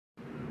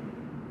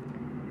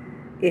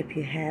If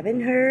you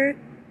haven't heard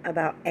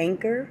about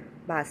Anchor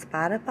by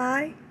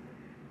Spotify,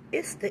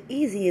 it's the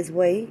easiest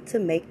way to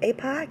make a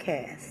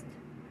podcast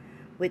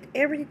with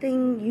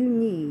everything you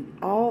need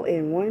all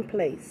in one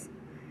place.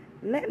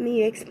 Let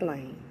me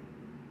explain.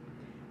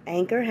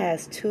 Anchor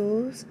has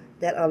tools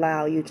that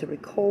allow you to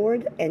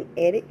record and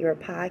edit your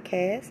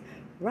podcast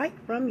right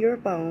from your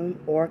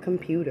phone or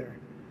computer.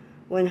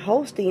 When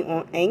hosting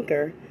on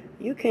Anchor,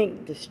 you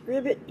can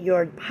distribute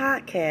your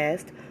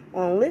podcast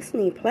on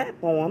listening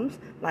platforms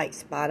like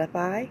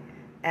Spotify,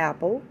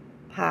 Apple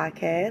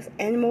Podcasts,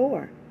 and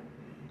more.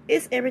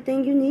 It's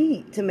everything you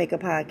need to make a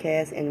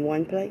podcast in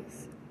one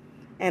place.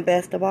 And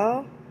best of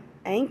all,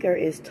 Anchor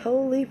is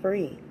totally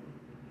free.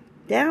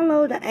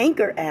 Download the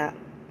Anchor app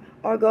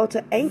or go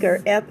to Anchor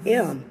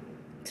FM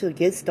to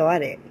get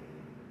started.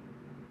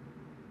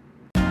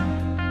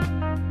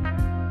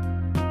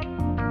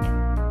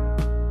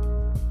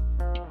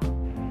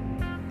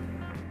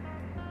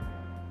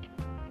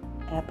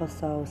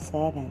 Episode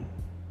 7,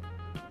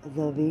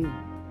 The View.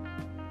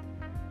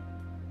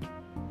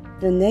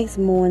 The next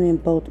morning,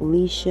 both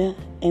Alicia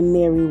and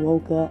Mary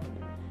woke up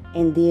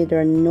and did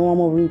their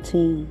normal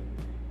routine.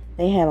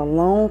 They had a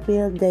long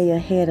filled day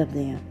ahead of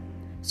them,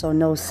 so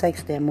no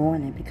sex that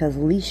morning because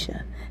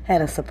Alicia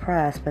had a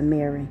surprise for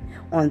Mary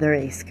on their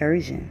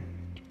excursion.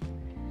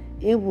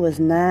 It was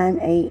 9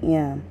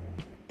 a.m.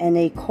 and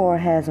a car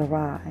has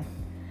arrived,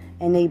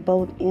 and they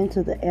both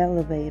entered the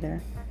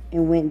elevator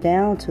and went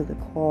down to the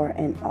car,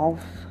 and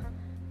off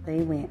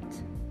they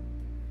went.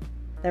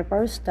 Their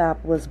first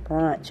stop was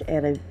brunch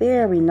at a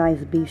very nice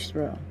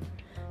bistro.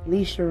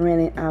 Alicia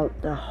rented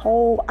out the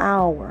whole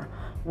hour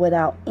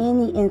without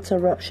any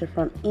interruption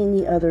from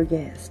any other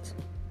guest.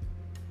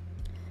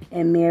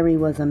 And Mary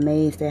was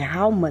amazed at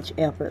how much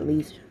effort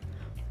Alicia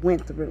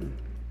went through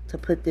to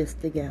put this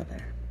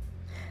together.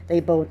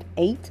 They both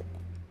ate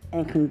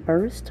and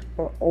conversed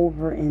for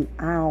over an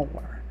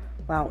hour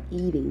while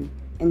eating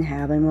and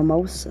having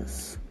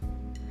mimosas.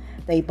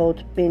 They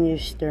both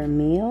finished their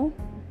meal,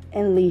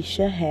 and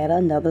Alicia had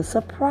another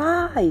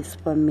surprise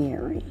for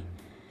Mary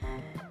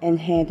and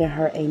handed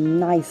her a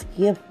nice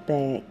gift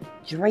bag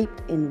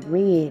draped in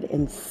red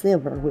and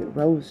silver with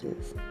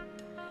roses.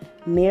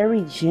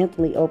 Mary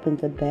gently opened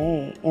the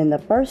bag, and the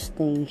first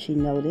thing she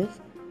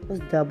noticed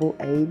was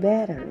AA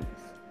batteries.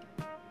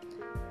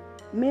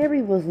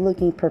 Mary was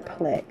looking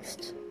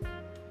perplexed,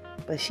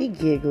 but she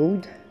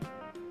giggled.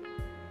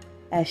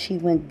 As she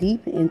went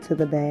deep into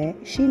the bag,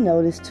 she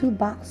noticed 2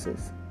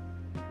 boxes.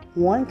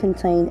 One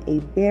contained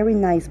a very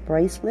nice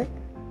bracelet,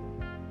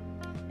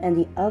 and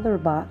the other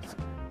box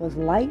was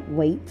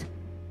lightweight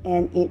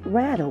and it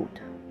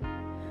rattled.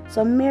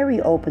 So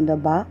Mary opened the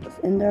box,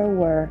 and there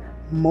were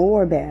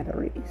more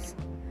batteries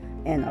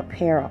and a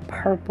pair of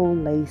purple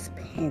lace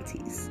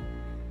panties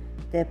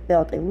that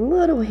felt a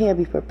little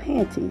heavy for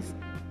panties.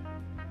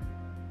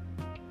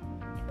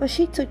 But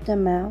she took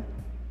them out,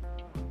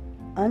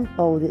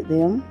 unfolded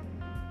them,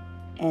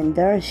 and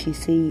there she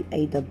see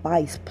a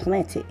device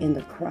planted in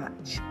the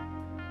crotch.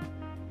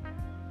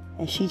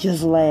 And she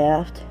just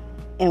laughed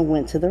and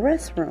went to the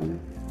restroom.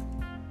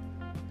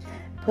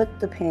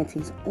 Put the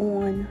panties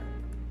on,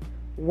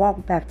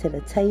 walked back to the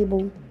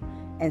table,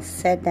 and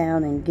sat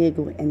down and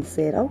giggled and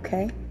said,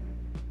 "Okay,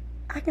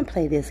 I can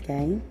play this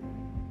game."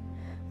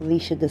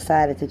 Alicia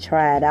decided to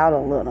try it out a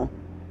little,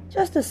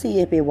 just to see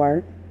if it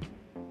worked.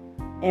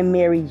 And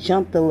Mary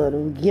jumped a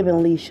little, giving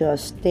Alicia a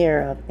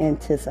stare of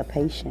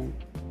anticipation.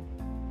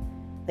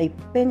 They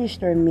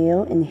finished their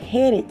meal and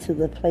headed to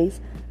the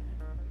place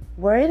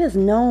where it is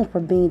known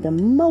for being the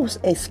most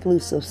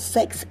exclusive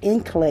sex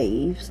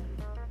enclaves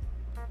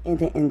in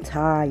the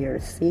entire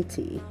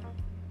city.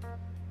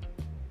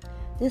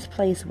 This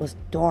place was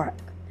dark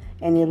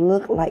and it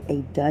looked like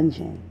a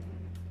dungeon.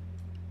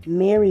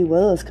 Mary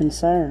was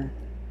concerned,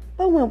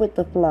 but went with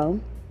the flow.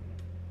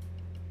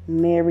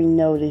 Mary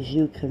noticed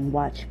you can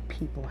watch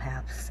people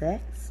have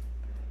sex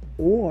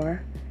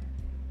or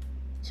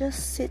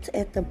just sit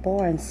at the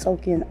bar and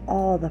soak in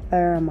all the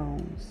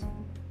pheromones.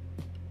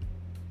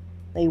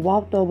 They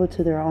walked over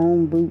to their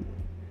own booth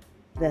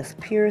that's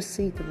pure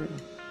see-through,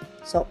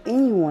 so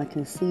anyone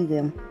can see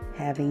them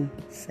having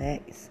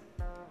sex.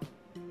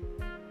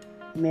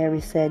 Mary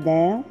sat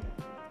down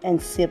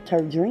and sipped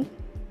her drink,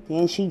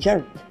 then she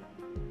jerked.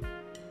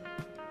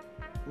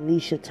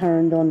 Alicia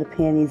turned on the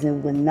panties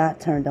and would not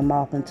turn them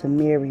off until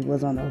Mary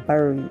was on the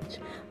verge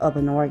of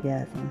an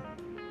orgasm.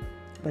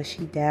 But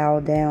she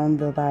dialed down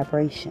the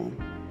vibration,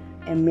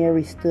 and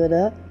Mary stood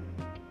up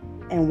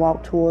and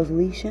walked towards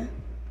Alicia,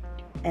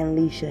 and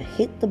Alicia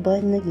hit the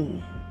button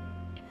again,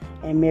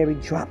 and Mary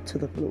dropped to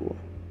the floor.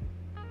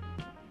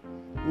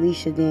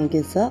 Alicia then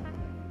gets up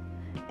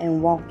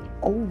and walked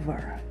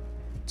over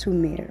to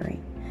Mary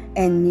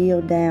and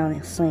kneeled down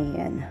and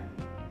saying,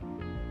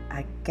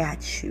 "I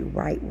got you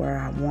right where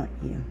I want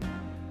you."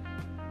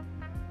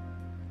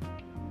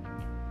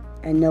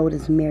 And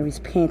noticed Mary's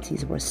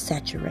panties were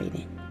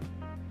saturated,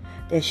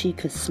 that she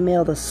could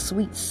smell the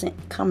sweet scent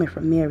coming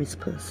from Mary's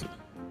pussy.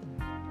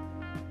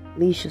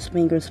 Alicia's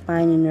fingers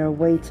finding their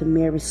way to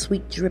Mary's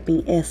sweet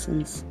dripping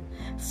essence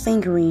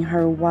fingering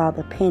her while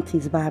the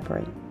panties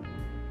vibrate,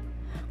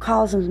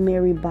 causing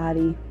Mary's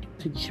body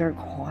to jerk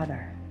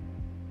harder.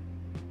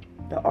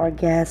 The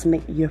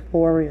orgasmic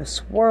euphoria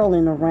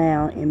swirling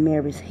around in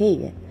Mary's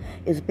head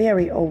is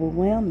very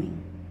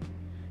overwhelming.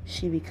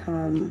 She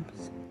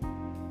becomes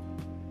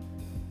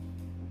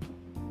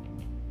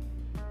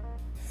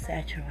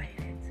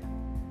saturated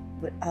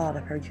with all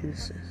of her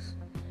juices.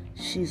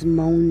 She's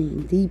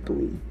moaning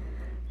deeply,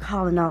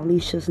 calling out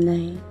Alicia's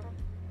name.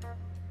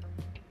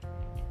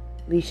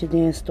 Alicia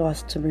then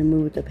starts to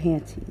remove the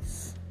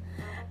panties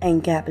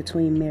and got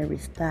between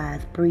Mary's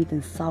thighs,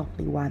 breathing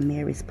softly while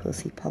Mary's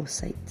pussy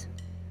pulsates.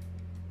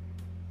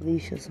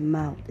 Alicia's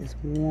mouth is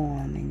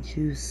warm and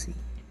juicy,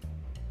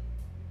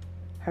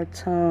 her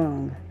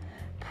tongue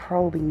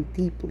probing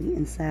deeply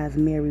inside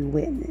Mary's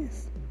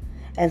wetness.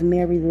 As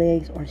Mary's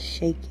legs are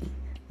shaking,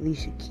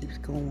 Alicia keeps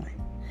going,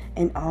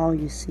 and all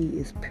you see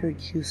is pure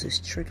juices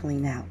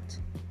trickling out.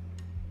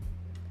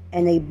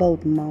 And they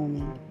both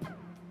moaning.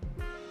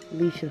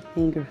 Alicia's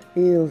finger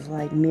feels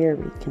like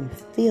Mary can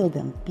feel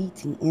them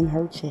beating in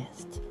her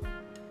chest.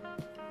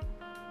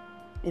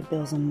 It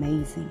feels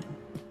amazing.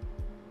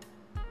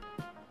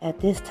 At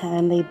this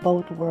time, they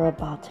both were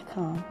about to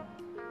come.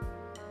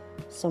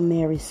 So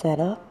Mary sat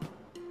up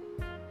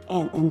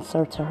and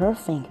inserted her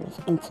fingers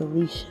into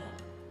Alicia,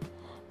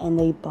 and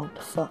they both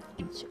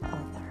fucked each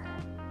other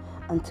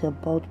until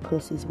both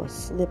pussies were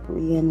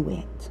slippery and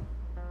wet.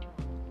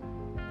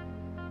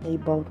 They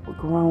both were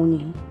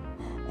groaning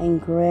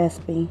and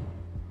grasping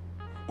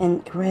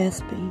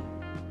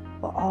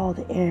for all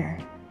the air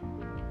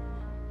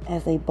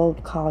as they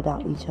both called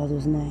out each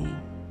other's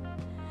name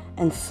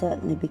and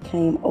suddenly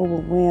became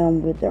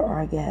overwhelmed with their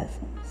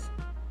orgasms.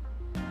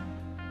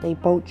 They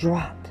both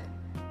dropped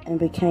and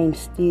became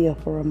still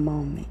for a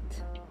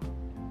moment,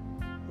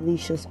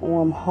 Alicia's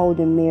arm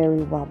holding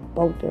Mary while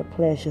both their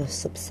pleasures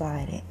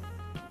subsided.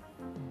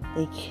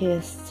 They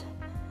kissed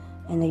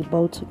and they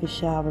both took a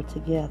shower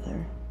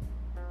together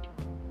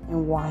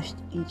and washed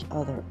each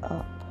other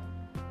up,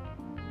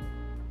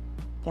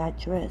 got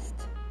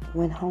dressed,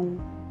 went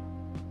home,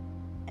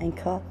 and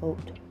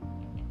cuddled.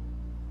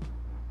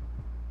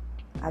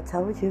 I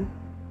told you,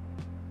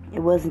 it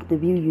wasn't the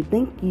view you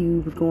think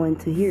you was going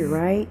to hear,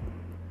 right?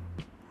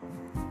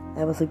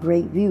 That was a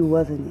great view,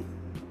 wasn't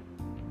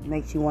it?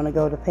 Makes you want to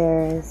go to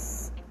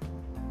Paris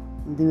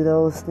and do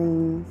those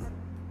things.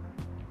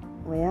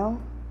 Well,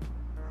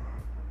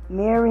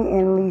 Mary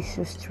and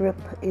Alicia's trip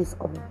is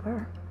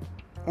over,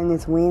 and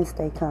it's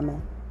Wednesday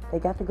coming. They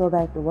got to go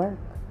back to work.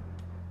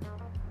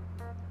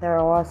 There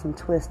are some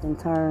twists and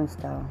turns,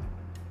 though.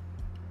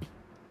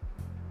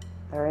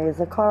 There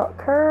is a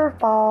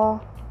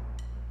curveball.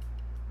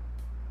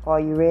 Are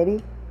you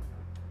ready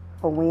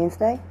for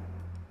Wednesday?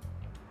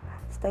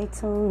 Stay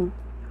tuned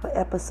for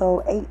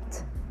episode 8.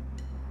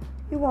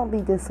 You won't be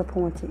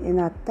disappointed,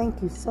 and I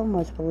thank you so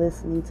much for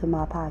listening to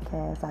my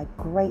podcast. I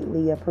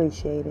greatly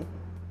appreciate it.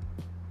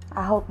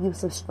 I hope you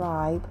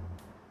subscribe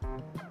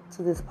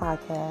to this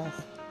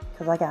podcast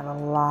because I got a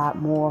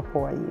lot more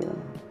for you.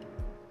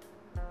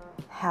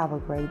 Have a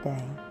great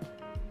day.